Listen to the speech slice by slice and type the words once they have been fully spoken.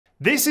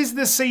This is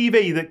the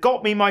CV that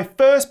got me my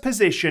first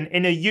position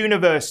in a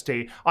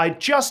university. I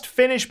just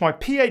finished my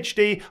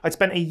PhD, I'd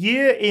spent a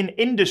year in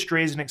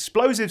industry as an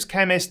explosives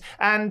chemist,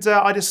 and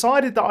I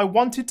decided that I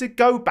wanted to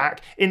go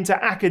back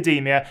into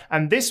academia,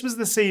 and this was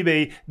the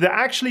CV that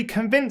actually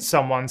convinced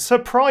someone,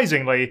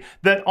 surprisingly,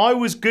 that I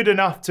was good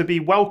enough to be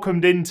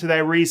welcomed into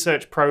their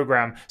research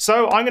program.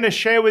 So I'm going to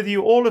share with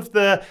you all of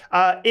the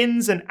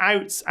ins and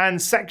outs and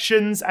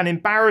sections and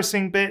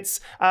embarrassing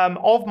bits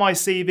of my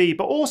CV,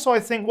 but also I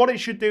think what it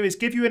should do is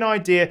give you an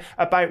idea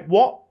about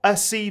what a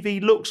CV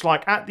looks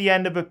like at the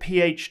end of a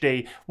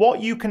PhD,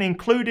 what you can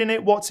include in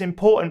it, what's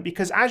important,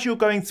 because as you're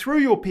going through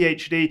your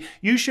PhD,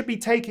 you should be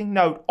taking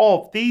note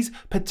of these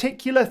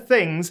particular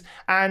things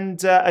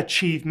and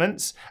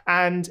achievements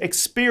and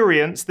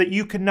experience that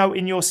you can note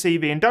in your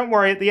CV. And don't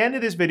worry, at the end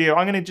of this video,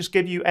 I'm going to just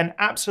give you an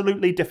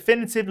absolutely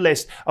definitive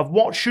list of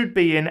what should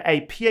be in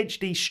a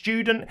PhD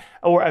student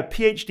or a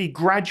PhD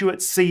graduate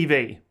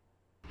CV.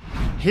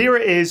 Here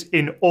it is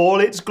in all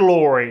its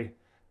glory.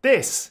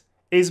 This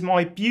is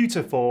my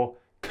beautiful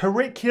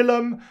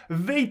curriculum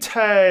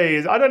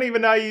vitae. I don't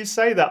even know how you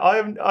say that.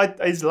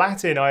 It's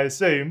Latin, I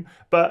assume,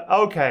 but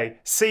okay,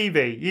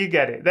 CV, you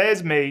get it.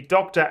 There's me,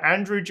 Dr.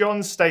 Andrew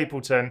John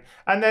Stapleton,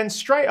 and then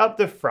straight up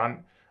the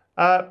front,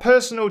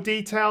 personal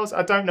details.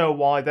 I don't know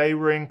why they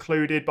were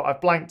included, but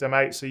I've blanked them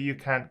out so you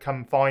can't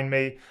come find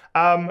me.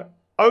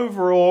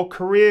 Overall,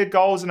 career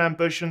goals and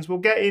ambitions. We'll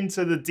get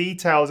into the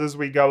details as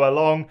we go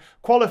along.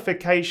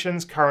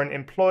 Qualifications, current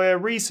employer,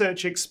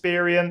 research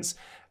experience,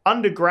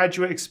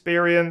 undergraduate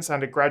experience,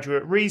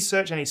 undergraduate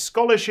research, any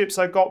scholarships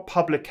I got,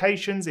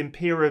 publications in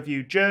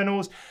peer-reviewed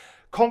journals,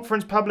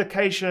 conference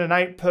publication and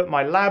output,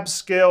 my lab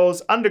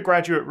skills,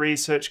 undergraduate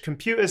research,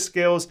 computer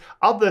skills,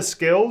 other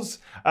skills,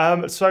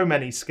 so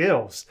many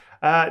skills,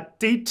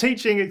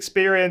 teaching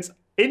experience,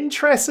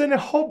 interests and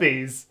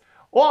hobbies.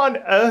 What on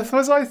earth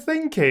was I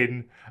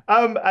thinking?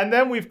 And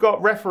then we've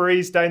got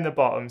referees down the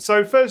bottom.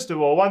 So first of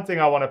all, one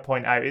thing I want to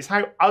point out is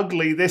how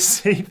ugly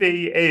this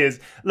CV is.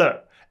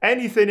 Look,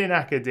 anything in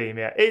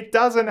academia, it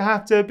doesn't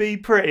have to be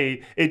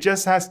pretty, it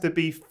just has to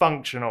be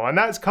functional. And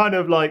that's kind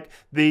of like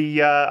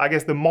the, I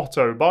guess, the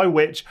motto by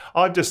which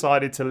I've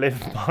decided to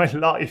live my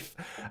life.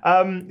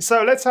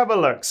 So let's have a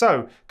look.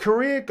 So,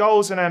 career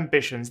goals and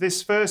ambitions,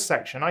 this first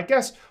section. I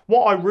guess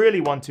what I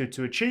really wanted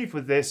to achieve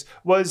with this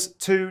was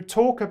to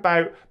talk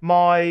about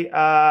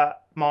my,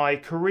 my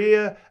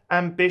career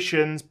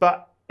ambitions,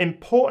 but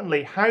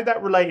importantly, how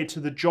that related to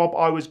the job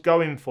I was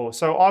going for.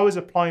 So I was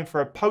applying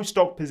for a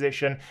postdoc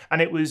position,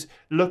 and it was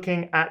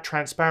looking at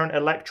transparent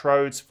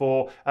electrodes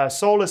for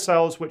solar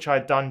cells, which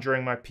I'd done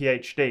during my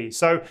PhD.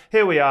 So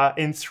here we are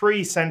in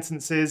 3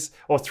 sentences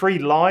or 3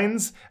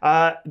 lines.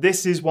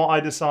 This is what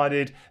I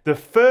decided. The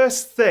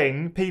first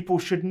thing people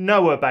should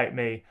know about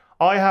me.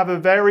 I have a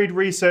varied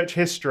research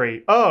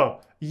history.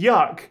 Oh,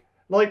 yuck.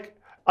 Like,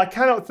 I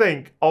cannot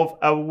think of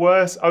a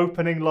worse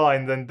opening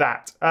line than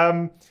that.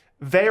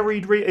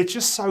 It's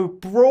just so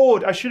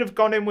broad. I should have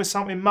gone in with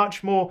something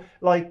much more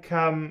like,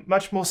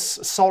 much more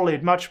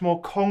solid, much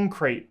more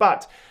concrete.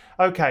 But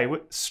okay,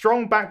 with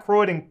strong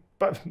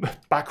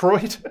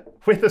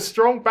with a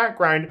strong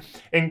background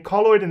in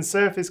colloid and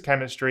surface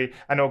chemistry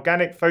and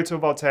organic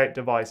photovoltaic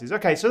devices.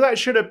 Okay, so that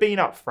should have been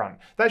up front.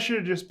 That should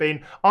have just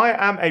been, I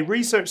am a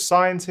research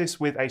scientist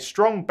with a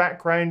strong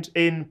background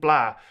in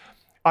blah.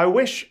 I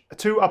wish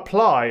to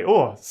apply,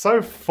 oh,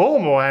 so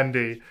formal,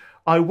 Andy.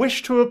 I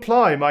wish to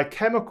apply my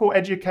chemical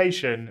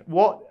education.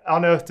 What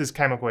on earth does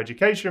chemical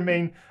education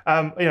mean?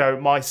 You know,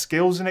 my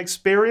skills and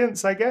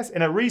experience, I guess,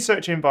 in a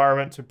research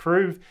environment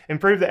to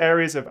improve the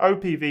areas of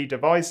OPV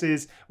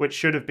devices, which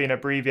should have been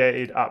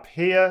abbreviated up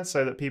here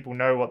so that people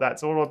know what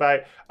that's all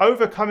about.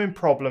 Overcoming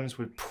problems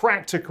with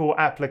practical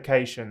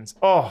applications.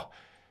 Oh,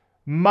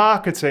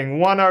 marketing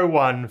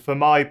 101 for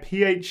my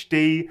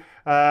PhD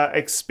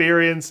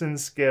experience and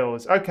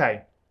skills.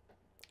 Okay.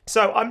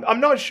 So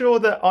I'm not sure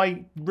that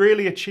I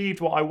really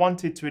achieved what I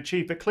wanted to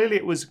achieve, but clearly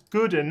it was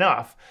good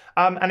enough.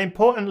 And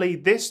importantly,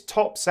 this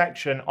top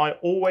section, I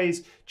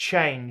always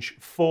change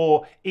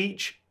for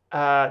each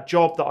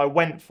job that I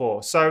went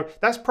for. So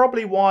that's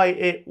probably why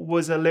it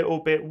was a little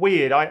bit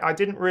weird. I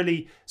didn't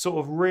really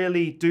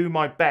really do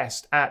my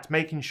best at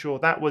making sure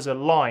that was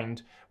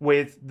aligned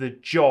with the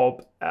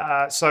job.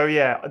 So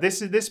yeah,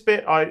 this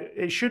bit,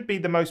 it should be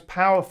the most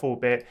powerful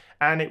bit,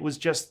 and it was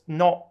just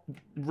not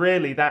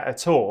really that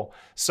at all.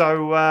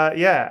 So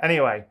yeah,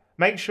 anyway,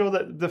 make sure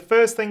that the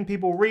first thing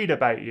people read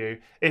about you,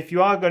 if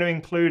you are going to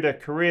include a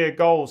career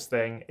goals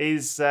thing,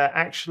 is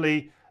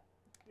actually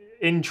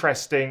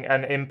interesting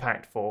and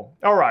impactful.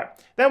 All right,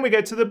 then we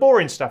go to the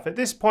boring stuff. At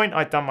this point,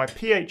 I'd done my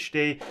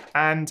PhD,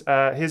 and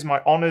here's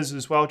my honors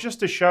as well, just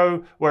to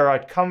show where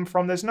I'd come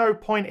from. There's no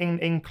point in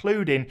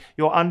including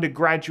your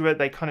undergraduate.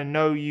 They kind of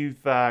know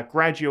you've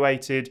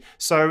graduated.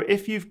 So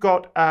if you've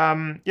got,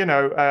 you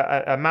know,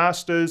 a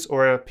master's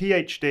or a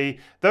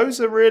PhD,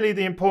 those are really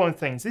the important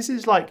things. This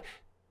is like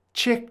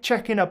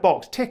checking a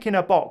box, ticking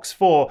a box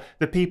for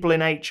the people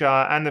in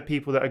HR and the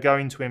people that are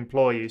going to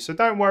employ you. So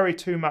don't worry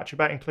too much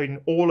about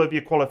including all of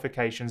your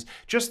qualifications,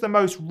 just the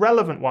most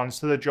relevant ones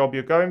to the job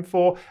you're going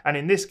for. And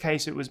in this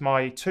case, it was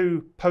my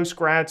 2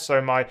 postgrads,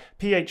 so my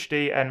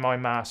PhD and my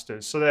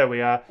master's. So there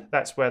we are.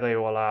 That's where they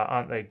all are.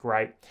 Aren't they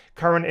great?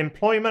 Current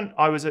employment,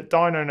 I was at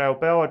Dyno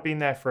Nobel. I'd been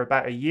there for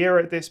about a year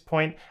at this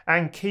point.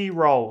 And key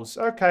roles.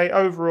 Okay,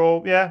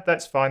 overall, yeah,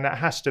 that's fine. That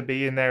has to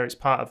be in there. It's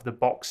part of the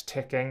box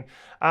ticking.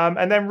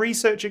 And then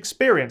research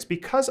experience.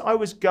 Because I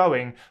was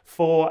going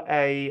for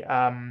a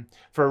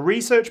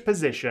research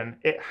position,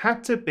 it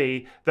had to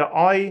be that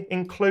I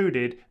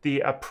included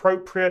the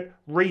appropriate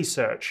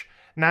research.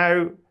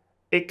 Now,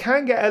 it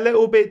can get a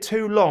little bit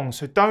too long,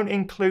 so don't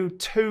include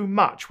too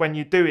much when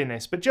you're doing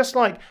this, but just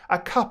like a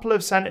couple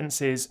of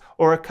sentences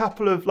or a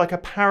couple of like a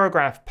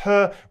paragraph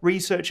per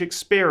research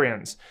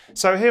experience.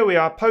 So here we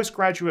are,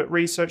 postgraduate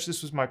research.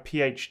 This was my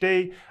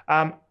PhD.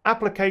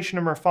 Application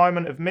and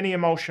refinement of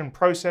mini-emulsion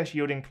process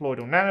yielding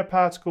colloidal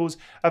nanoparticles,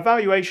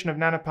 evaluation of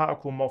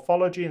nanoparticle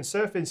morphology and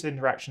surface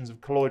interactions of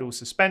colloidal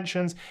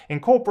suspensions,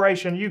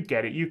 incorporation, you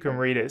get it, you can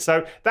read it.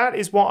 So that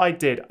is what I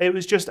did. It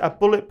was just a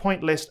bullet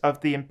point list of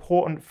the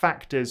important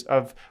factors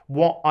of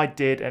what I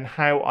did and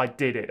how I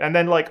did it. And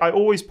then like I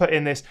always put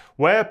in this,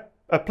 where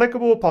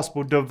applicable or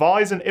possible,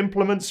 devise and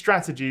implement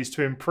strategies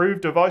to improve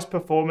device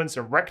performance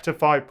and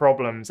rectify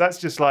problems. That's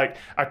just like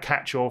a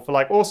catch-all for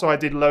like, also I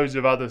did loads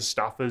of other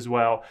stuff as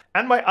well.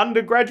 And my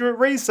undergraduate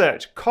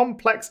research,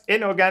 complex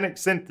inorganic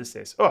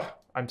synthesis. Oh,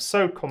 I'm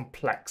so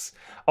complex.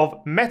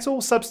 Of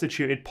metal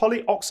substituted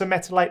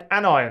polyoxymetallate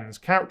anions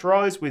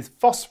characterized with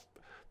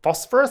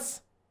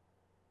phosphorus,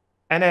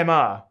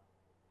 NMR.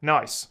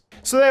 Nice.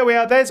 So there we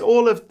are. There's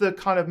all of the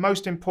kind of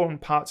most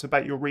important parts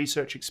about your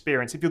research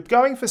experience. If you're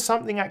going for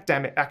something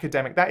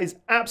academic, that is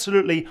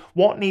absolutely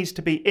what needs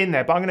to be in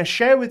there. But I'm going to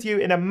share with you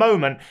in a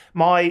moment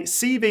my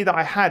CV that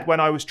I had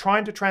when I was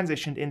trying to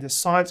transition into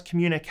science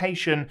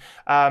communication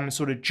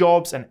sort of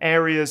jobs and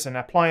areas and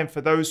applying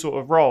for those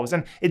sort of roles.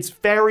 And it's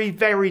very,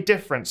 very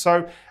different.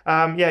 So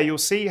yeah, you'll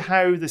see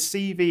how the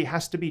CV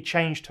has to be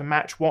changed to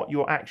match what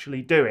you're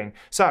actually doing.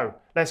 So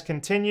let's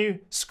continue.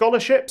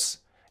 Scholarships.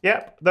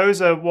 Yep,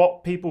 those are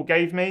what people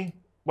gave me.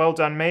 Well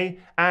done me.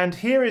 And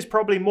here is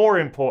probably more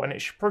important.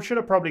 It should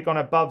have probably gone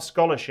above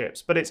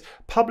scholarships, but it's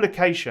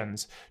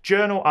publications,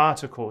 journal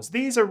articles.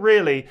 These are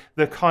really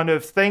the kind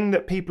of thing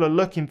that people are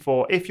looking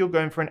for if you're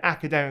going for an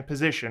academic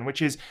position,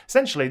 which is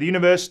essentially the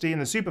university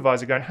and the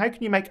supervisor going, how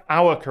can you make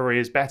our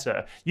careers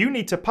better? You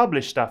need to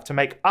publish stuff to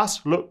make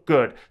us look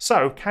good.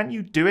 So can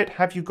you do it?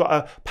 Have you got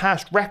a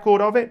past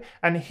record of it?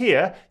 And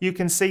here you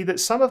can see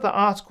that some of the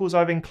articles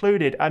I've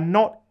included are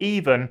not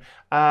even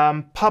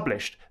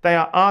published. They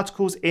are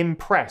articles in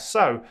press.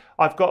 So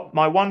I've got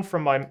my one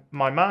from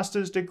my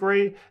master's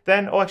degree,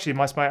 then, oh actually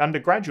my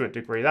undergraduate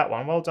degree, that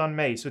one, well done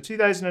me. So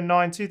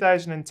 2009,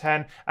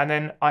 2010, and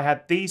then I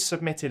had these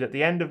submitted at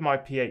the end of my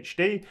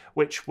PhD,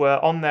 which were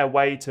on their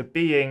way to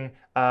being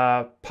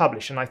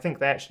published. And I think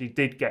they actually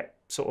did get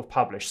sort of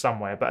published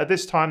somewhere, but at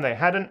this time they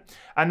hadn't.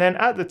 And then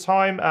at the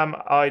time,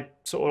 I'd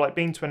sort of like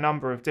been to a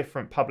number of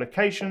different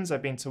publications.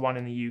 I've been to one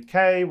in the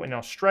UK, in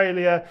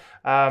Australia,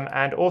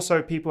 and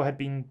also people had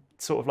been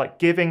sort of like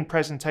giving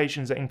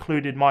presentations that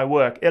included my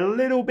work. A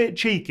little bit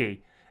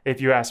cheeky, if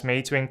you ask me,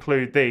 to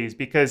include these,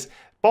 because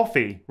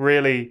Boffy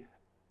really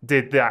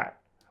did that,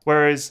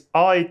 whereas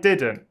I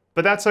didn't.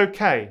 But that's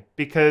okay,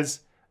 because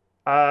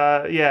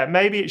yeah,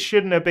 maybe it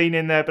shouldn't have been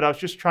in there, but I was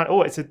just trying,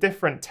 oh, it's a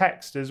different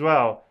text as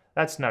well.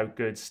 That's no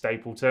good,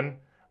 Stapleton.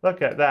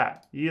 Look at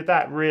that.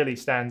 That really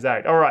stands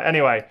out. All right,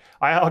 anyway,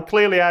 I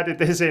clearly added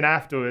this in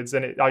afterwards,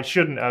 and I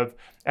shouldn't have.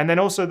 And then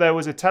also there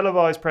was a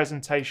televised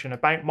presentation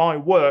about my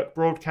work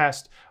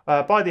broadcast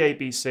by the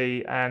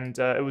ABC, and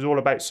it was all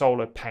about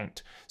solar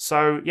paint.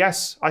 So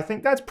yes, I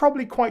think that's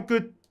probably quite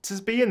good to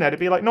be in there, to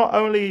be like, not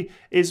only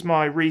is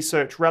my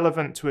research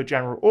relevant to a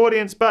general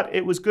audience, but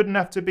it was good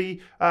enough to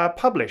be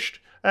published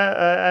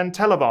and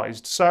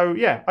televised. So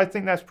yeah, I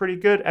think that's pretty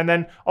good. And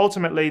then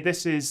ultimately,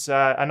 this is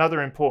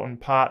another important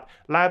part,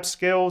 lab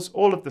skills,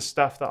 all of the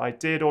stuff that I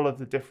did, all of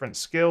the different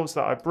skills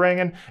that I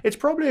bring. And it's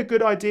probably a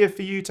good idea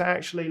for you to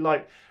actually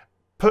like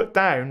put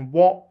down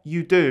what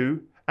you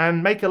do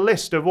and make a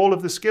list of all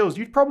of the skills.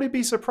 You'd probably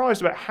be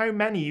surprised about how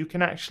many you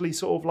can actually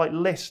sort of like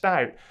list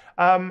out.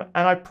 And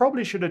I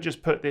probably should have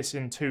just put this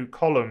in 2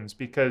 columns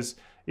because,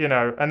 you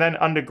know, and then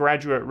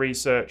undergraduate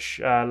research,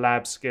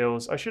 lab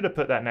skills. I should have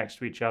put that next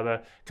to each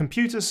other.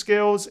 Computer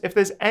skills. If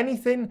there's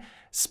anything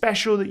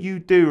special that you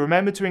do,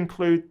 remember to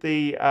include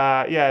the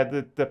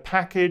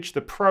package,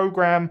 the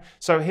program.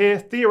 So here,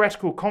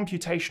 theoretical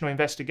computational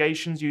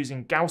investigations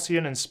using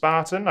Gaussian and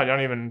Spartan. I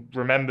don't even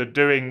remember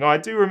doing, no, I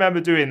do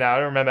remember doing that. I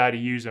don't remember how to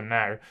use them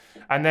now.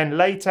 And then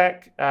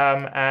LaTeX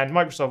and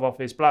Microsoft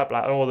Office, blah,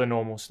 blah, and all the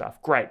normal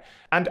stuff. Great.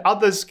 And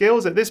other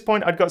skills. At this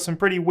point, I'd got some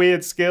pretty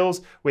weird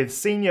skills with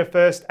senior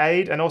first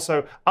aid and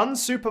also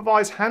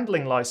unsupervised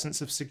handling license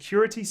of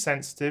security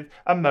sensitive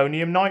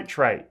ammonium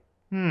nitrate.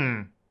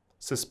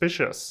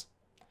 Suspicious.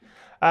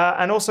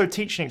 And also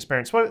teaching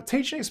experience. Well,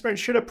 teaching experience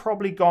should have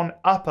probably gone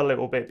up a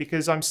little bit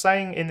because I'm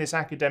saying in this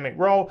academic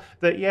role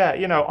that, yeah,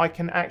 you know, I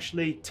can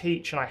actually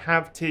teach and I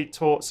have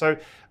taught. So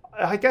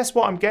I guess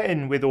what I'm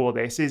getting with all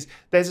this is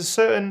there's a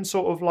certain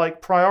sort of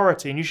like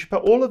priority, and you should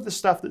put all of the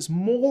stuff that's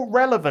more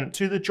relevant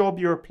to the job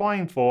you're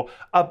applying for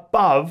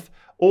above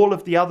all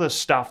of the other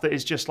stuff that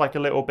is just like a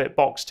little bit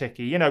box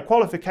ticky. You know,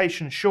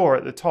 qualification, sure,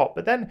 at the top,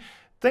 but then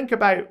think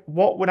about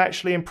what would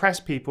actually impress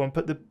people and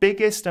put the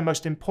biggest and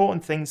most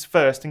important things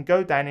first and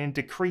go down in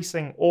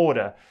decreasing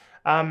order.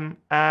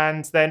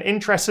 And then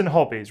interests and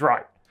hobbies,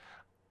 right.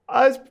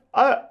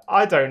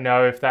 I don't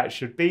know if that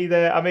should be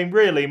there. I mean,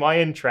 really, my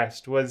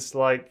interest was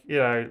like, you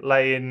know,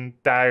 laying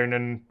down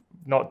and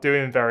not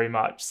doing very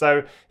much.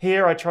 So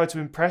here I try to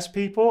impress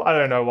people. I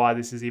don't know why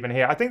this is even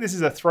here. I think this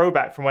is a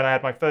throwback from when I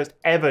had my first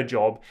ever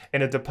job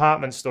in a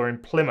department store in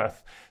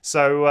Plymouth.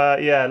 So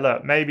yeah,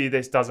 look, maybe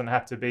this doesn't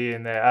have to be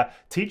in there.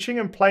 Teaching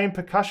and playing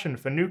percussion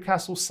for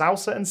Newcastle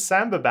salsa and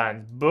samba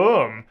bands.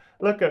 Boom.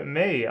 Look at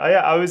me.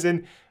 I was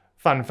in...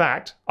 Fun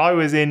fact, I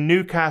was in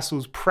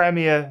Newcastle's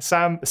premier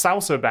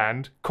salsa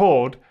band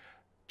called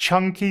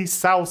Chunky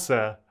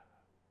Salsa.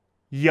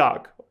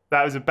 Yuck.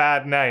 That was a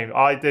bad name.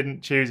 I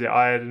didn't choose it.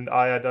 I had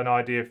an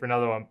idea for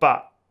another one,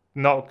 but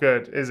not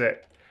good, is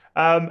it?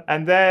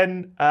 And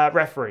then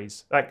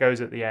referees. That goes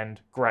at the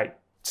end. Great.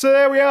 So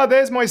there we are.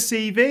 There's my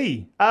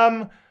CV.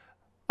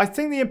 I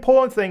think the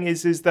important thing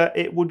is that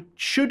it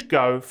should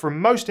go from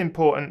most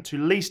important to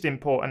least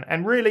important.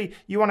 And really,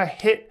 you want to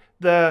hit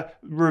the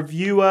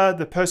reviewer,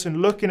 the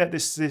person looking at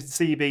this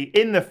CV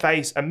in the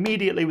face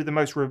immediately with the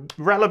most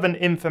relevant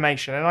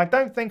information. And I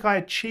don't think I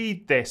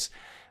achieved this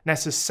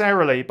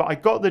necessarily, but I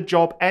got the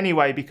job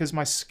anyway because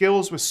my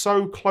skills were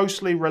so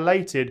closely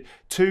related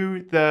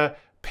to the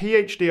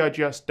PhD I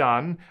just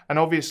done, and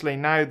obviously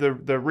now the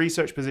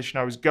research position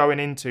I was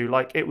going into.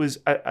 Like, it was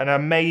an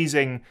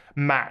amazing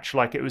match.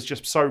 Like, it was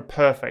just so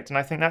perfect, and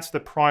I think that's the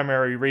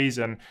primary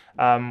reason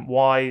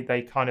why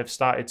they kind of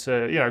started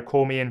to, you know,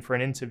 call me in for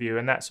an interview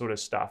and that sort of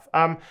stuff.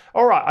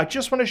 All right, I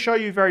just want to show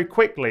you very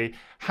quickly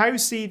how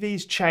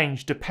CVs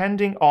change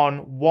depending on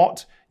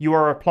what you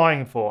are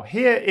applying for.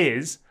 Here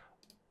is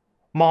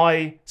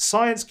my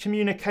science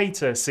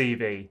communicator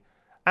CV,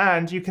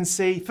 and you can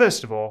see,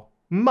 first of all,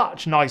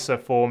 much nicer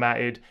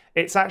formatted.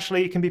 It's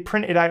actually, it can be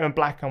printed out in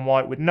black and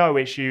white with no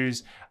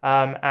issues.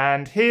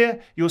 And here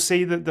you'll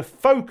see that the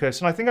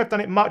focus, and I think I've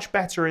done it much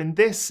better in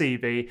this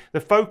CV,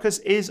 the focus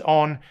is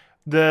on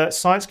the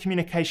science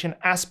communication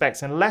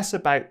aspects and less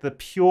about the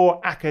pure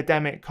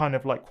academic kind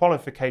of like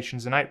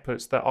qualifications and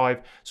outputs that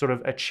I've sort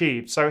of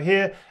achieved. So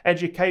here,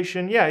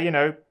 education, yeah, you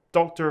know,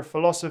 Doctor of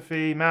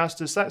Philosophy,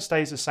 Masters, that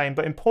stays the same.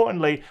 But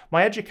importantly,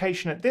 my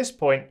education at this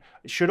point,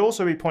 it should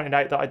also be pointed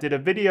out that I did a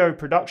video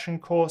production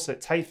course at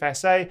TAFE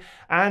SA,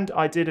 and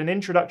I did an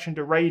introduction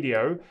to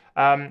radio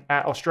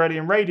at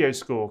Australian Radio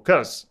School,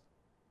 because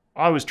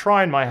I was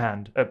trying my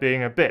hand at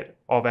being a bit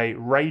of a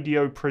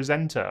radio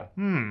presenter.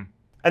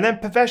 And then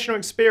professional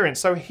experience.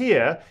 So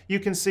here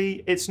you can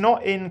see it's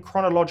not in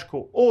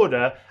chronological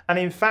order. And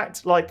in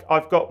fact, like,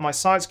 I've got my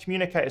science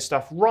communicator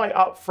stuff right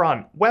up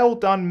front. Well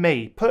done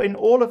me, putting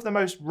all of the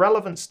most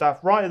relevant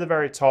stuff right at the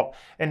very top.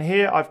 And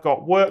here I've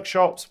got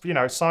workshops, you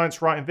know,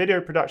 science writing, video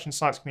production,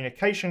 science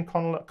communication,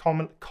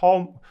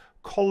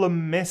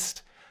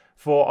 columnist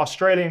for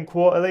Australian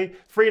Quarterly,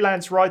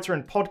 freelance writer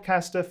and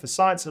podcaster for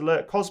Science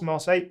Alert,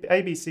 Cosmos,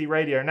 ABC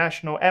Radio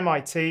National,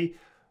 MIT,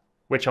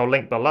 which I'll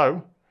link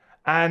below,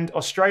 and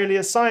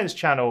Australia's Science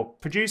Channel,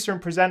 producer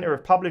and presenter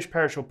of Published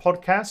Perishable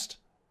Podcast,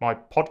 my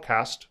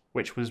podcast,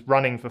 which was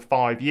running for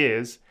 5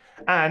 years,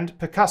 and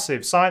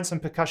Percussive, Science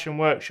and Percussion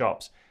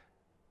Workshops.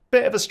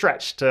 Bit of a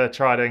stretch to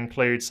try to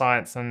include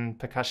science and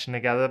percussion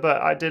together,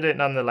 but I did it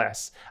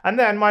nonetheless. And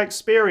then my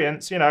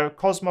experience, you know,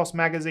 Cosmos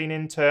magazine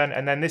intern,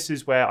 and then this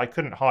is where I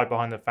couldn't hide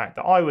behind the fact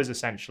that I was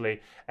essentially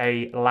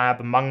a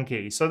lab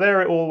monkey. So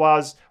there it all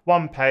was,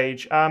 one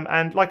page,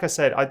 and like I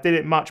said, I did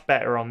it much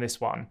better on this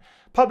one.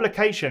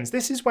 Publications,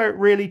 this is where it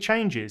really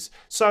changes.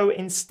 So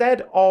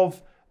instead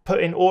of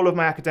putting all of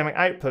my academic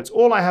outputs,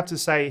 all I have to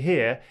say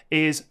here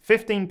is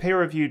 15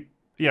 peer-reviewed,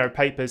 you know,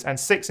 papers and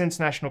 6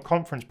 international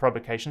conference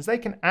publications. They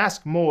can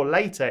ask more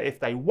later if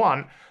they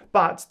want,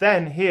 but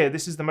then here,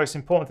 this is the most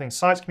important thing,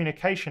 science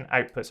communication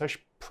outputs. I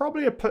should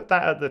probably have put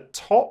that at the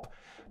top,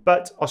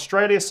 but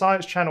Australia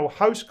Science Channel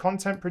host,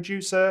 content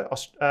producer,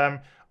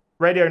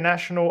 Radio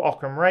National,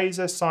 Occam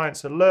Razor,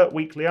 Science Alert,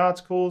 weekly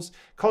articles,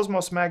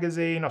 Cosmos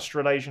Magazine,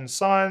 Australasian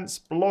Science,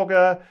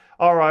 blogger,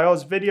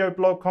 RIO's video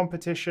blog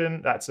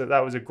competition. That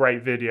was a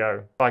great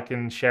video. I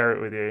can share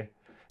it with you.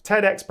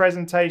 TEDx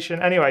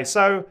presentation. Anyway,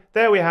 so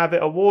there we have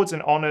it, awards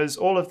and honors,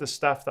 all of the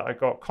stuff that I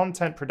got,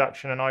 content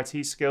production and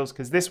IT skills,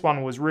 because this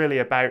one was really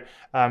about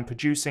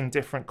producing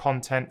different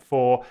content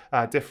for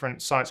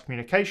different science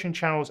communication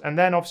channels. And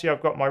then obviously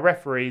I've got my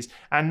referees,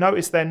 and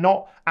notice they're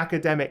not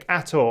academic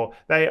at all.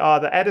 They are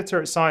the editor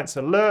at Science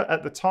Alert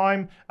at the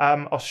time,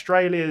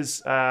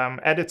 Australia's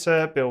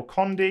editor, Bill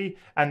Condy,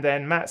 and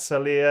then Matt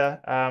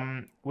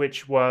Salia,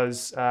 which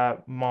was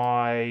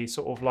my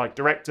sort of like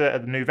director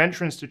at the New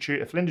Venture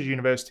Institute at Flinders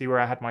University, where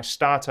I had my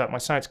startup, my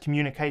science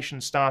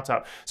communication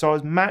startup. So I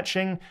was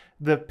matching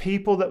the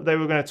people that they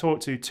were going to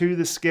talk to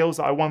the skills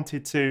that I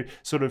wanted to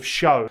sort of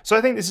show. So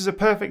I think this is a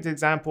perfect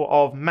example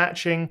of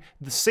matching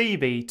the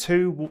CV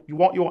to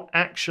what you're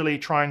actually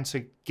trying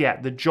to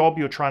get, the job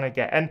you're trying to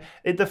get. And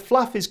the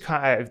fluff is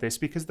cut out of this,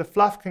 because the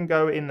fluff can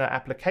go in the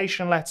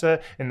application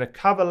letter, in the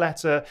cover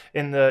letter,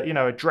 in the, you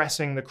know,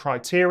 addressing the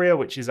criteria,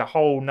 which is a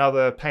whole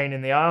nother pain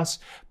in the ass.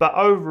 But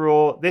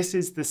overall, this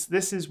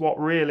is what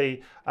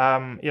really,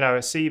 you know,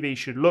 a CV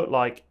should look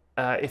like.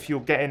 If you're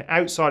getting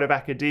outside of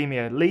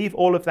academia, leave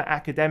all of the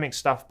academic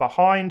stuff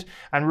behind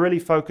and really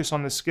focus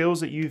on the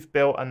skills that you've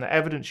built and the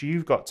evidence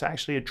you've got to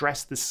actually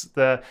address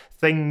the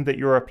thing that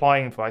you're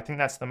applying for. I think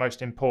that's the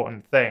most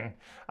important thing.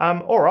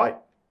 All right,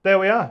 there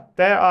we are.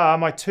 There are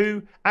my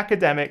 2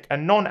 academic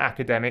and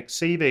non-academic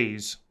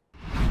CVs.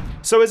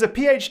 So as a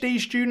PhD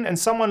student and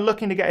someone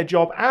looking to get a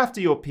job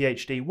after your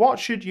PhD, what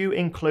should you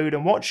include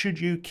and what should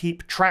you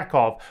keep track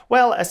of?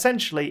 Well,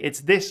 essentially,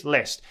 it's this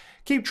list.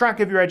 Keep track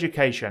of your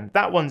education.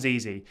 That one's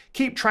easy.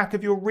 Keep track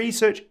of your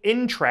research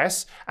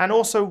interests and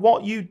also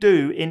what you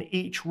do in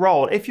each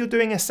role. If you're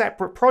doing a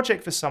separate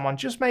project for someone,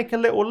 just make a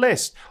little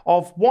list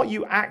of what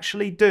you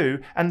actually do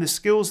and the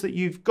skills that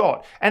you've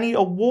got. Any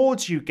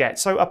awards you get.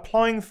 So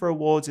applying for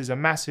awards is a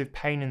massive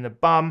pain in the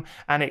bum,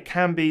 and it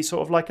can be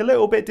sort of like a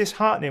little bit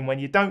disheartening when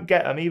you don't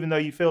get them, even though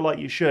you feel like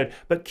you should.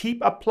 But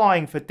keep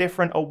applying for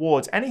different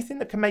awards. Anything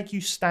that can make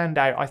you stand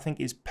out, I think,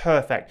 is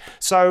perfect.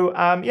 So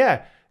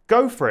yeah.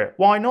 Go for it.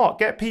 Why not?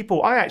 Get people.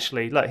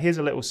 Look, here's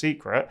a little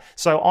secret.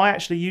 So I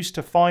actually used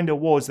to find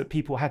awards that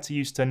people had to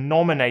use to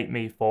nominate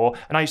me for.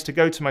 And I used to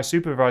go to my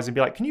supervisor and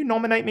be like, can you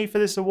nominate me for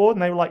this award?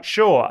 And they were like,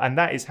 sure. And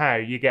that is how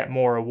you get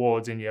more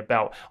awards in your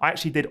belt. I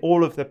actually did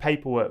all of the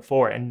paperwork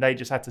for it, and they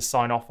just had to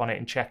sign off on it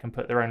and check and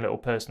put their own little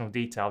personal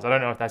details. I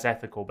don't know if that's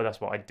ethical, but that's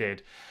what I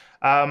did.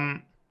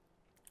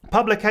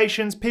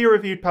 Publications,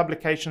 peer-reviewed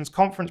publications,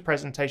 conference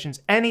presentations,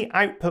 any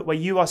output where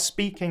you are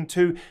speaking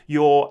to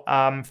your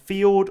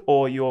field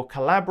or your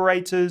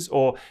collaborators,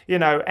 or, you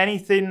know,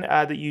 anything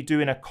that you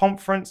do in a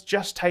conference,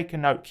 just take a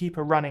note, keep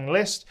a running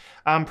list.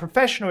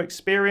 Professional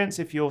experience,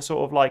 if you're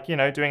sort of like, you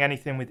know, doing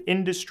anything with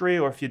industry,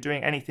 or if you're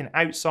doing anything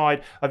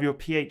outside of your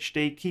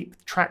PhD,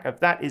 keep track of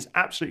that. Is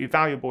absolutely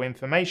valuable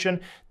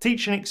information.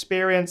 Teaching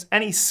experience,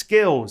 any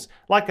skills,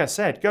 like I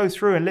said, go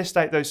through and list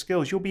out those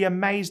skills. You'll be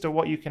amazed at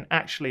what you can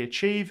actually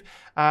achieve.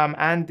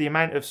 And the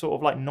amount of sort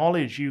of like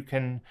knowledge you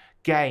can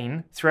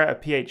gain throughout a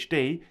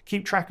PhD.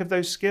 Keep track of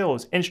those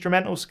skills,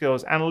 instrumental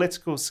skills,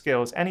 analytical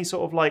skills, any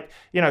sort of like,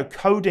 you know,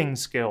 coding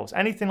skills,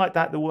 anything like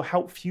that that will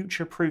help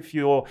future-proof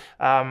your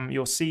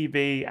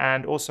CV,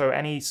 and also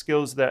any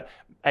skills that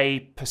a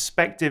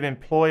prospective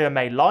employer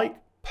may like.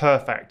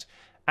 Perfect.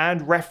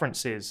 And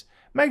references.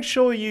 Make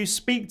sure you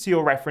speak to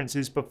your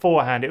references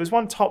beforehand. It was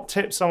one top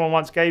tip someone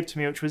once gave to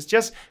me, which was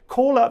just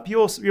call up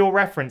your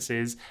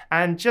references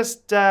and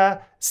just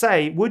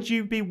say, would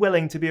you be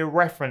willing to be a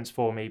reference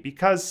for me?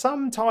 Because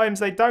sometimes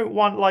they don't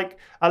want like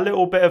a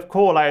little bit of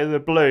call out of the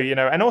blue, you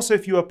know. And also,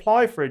 if you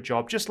apply for a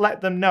job, just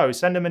let them know.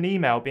 Send them an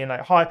email being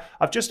like, hi,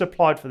 I've just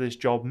applied for this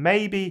job.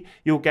 Maybe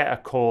you'll get a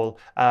call,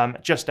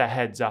 just a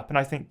heads up. And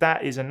I think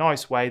that is a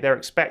nice way. They're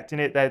expecting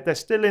it. They're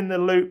still in the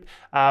loop.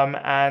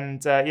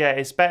 Yeah,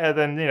 it's better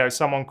than, you know,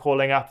 someone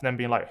calling up and then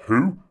being like,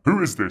 who?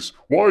 Who is this?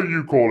 Why are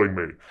you calling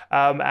me?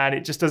 And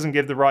it just doesn't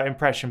give the right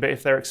impression. But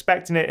if they're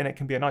expecting it and it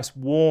can be a nice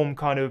warm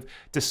kind of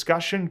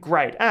discussion,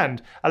 great.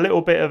 And a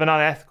little bit of an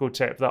unethical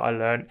tip that I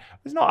learned.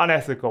 It's not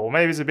unethical,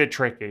 maybe it's a bit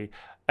tricky.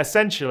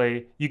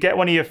 Essentially, you get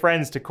one of your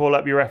friends to call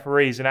up your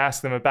referees and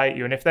ask them about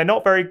you. And if they're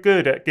not very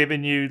good at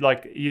giving you,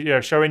 like, you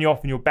know, showing you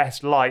off in your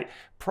best light,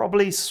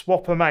 probably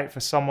swap them out for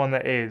someone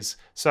that is.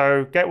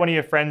 So get one of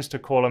your friends to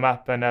call them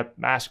up and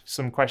ask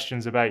some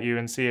questions about you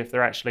and see if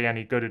they're actually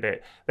any good at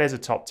it. There's a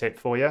top tip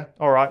for you.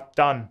 All right,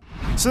 done.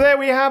 So there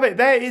we have it.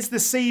 There is the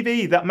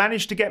CV that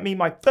managed to get me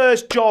my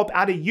first job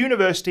at a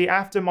university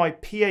after my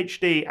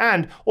PhD,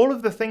 and all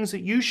of the things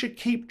that you should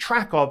keep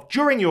track of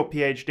during your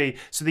PhD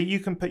so that you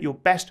can put your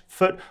best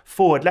foot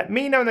forward. Let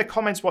me know in the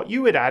comments what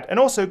you would add, and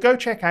also go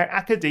check out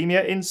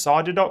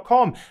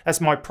academiainsider.com. That's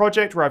my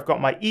project where I've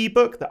got my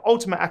ebook, the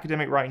Ultimate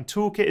Academic Writing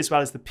Toolkit, as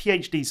well as the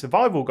PhD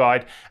Survival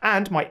Guide,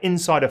 and my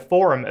Insider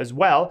Forum as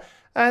well.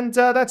 And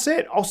that's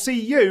it. I'll see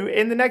you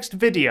in the next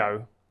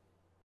video.